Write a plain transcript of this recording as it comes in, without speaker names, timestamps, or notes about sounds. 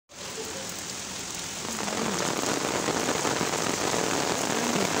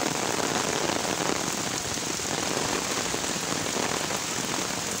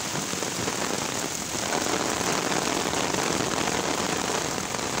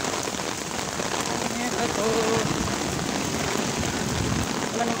So,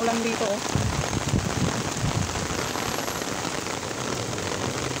 wala ng ulan dito oh.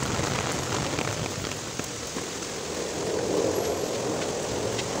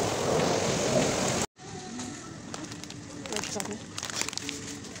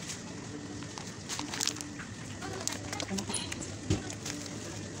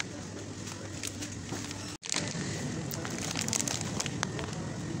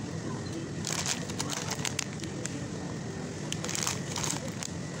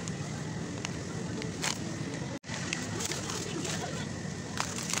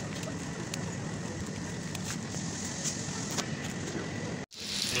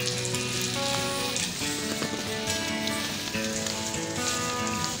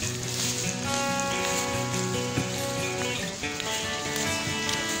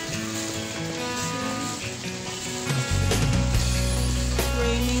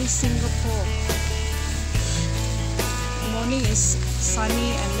 Singapore. Morning is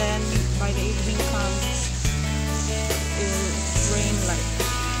sunny and then by the evening comes it will rain like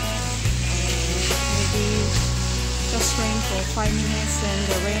maybe just rain for 5 minutes, then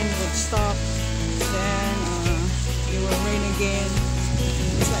the rain would stop, then it will rain again.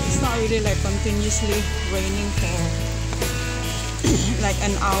 It's not really like continuously raining for like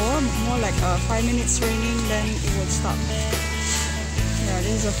an hour, more like 5 minutes raining, then it will stop. Yeah,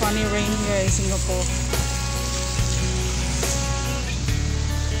 this is a funny rain here in Singapore.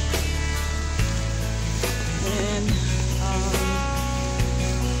 And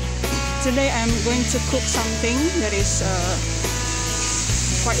today I'm going to cook something that is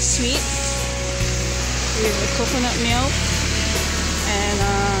quite sweet with coconut milk, and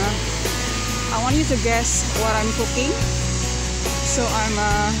I want you to guess what I'm cooking. So I'm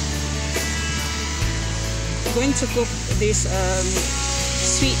going to cook this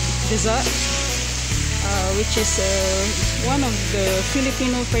sweet dessert, which is one of the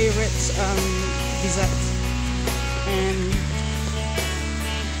Filipino favorites dessert, and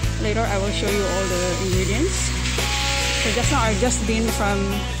later I will show you all the ingredients. So just now I've just been from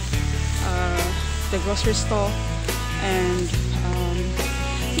the grocery store, and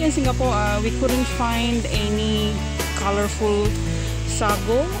here in Singapore we couldn't find any colorful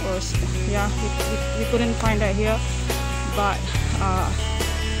sago, or yeah, we couldn't find that here, but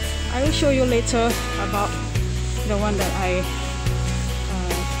I will show you later about the one that I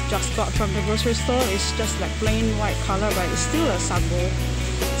just got from the grocery store. It's just like plain white color, but it's still a sago.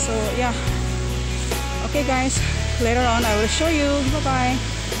 So yeah, okay guys, later on I will show you. Bye bye.